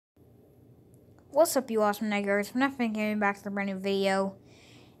What's up, you awesome niggers? FNAF coming back to the brand new video.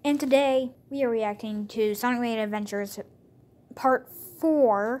 And today, we are reacting to Sonic Mania Adventures Part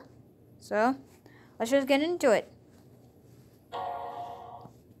 4. So, let's just get into it.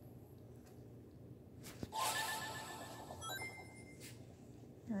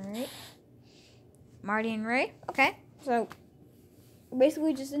 Alright. Marty and Ray. Okay. So,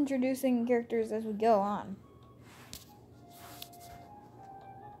 basically just introducing characters as we go on.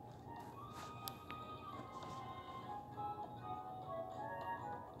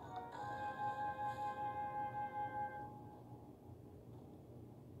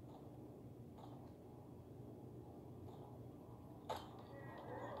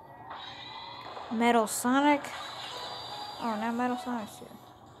 Metal Sonic. Oh, now Metal Sonic's here.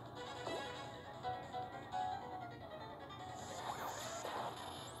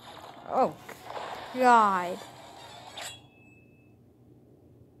 Oh, God.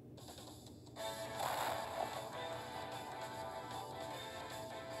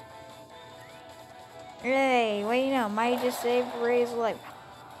 Hey, what do you know? Mighty just saved Ray's life.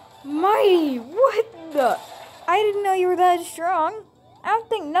 Mighty, what the? I didn't know you were that strong. I don't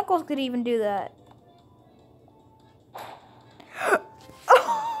think Knuckles could even do that.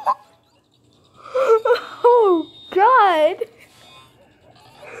 Oh, God.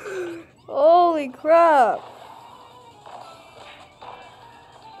 Holy crap.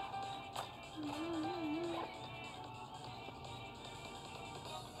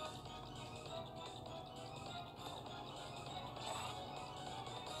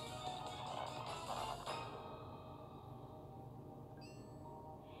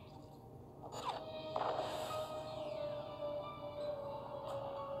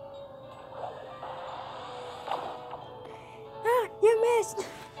 Ah, you missed.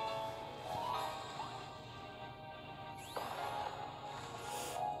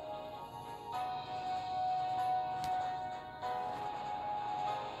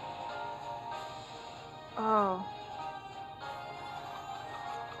 Oh.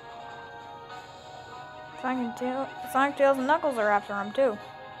 Sonic, Tails, and Knuckles are after him, too.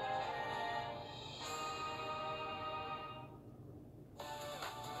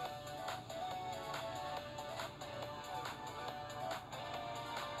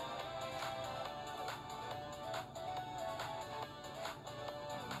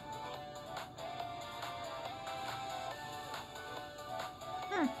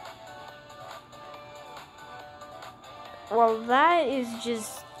 Well, that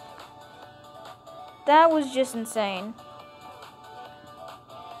was just insane.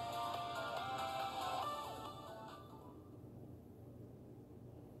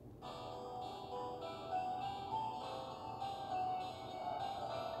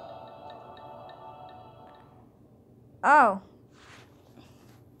 Oh.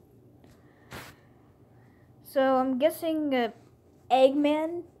 So I'm guessing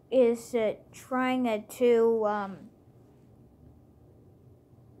Eggman is trying to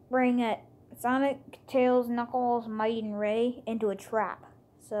bring Sonic, Tails, Knuckles, Mighty, and Ray into a trap.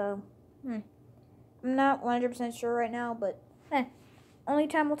 So, I'm not 100% sure right now, but only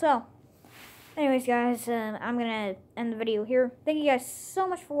time will tell. Anyways, guys, I'm gonna end the video here. Thank you guys so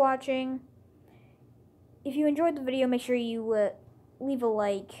much for watching. If you enjoyed the video, make sure you leave a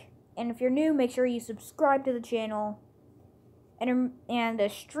like. And if you're new, make sure you subscribe to the channel. And the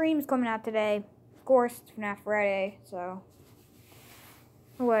stream's coming out today. Of course, it's FNAF Friday, so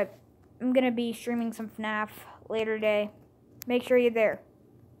I'm gonna be streaming some FNAF later today. Make sure you're there.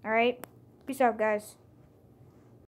 Alright? Peace out, guys.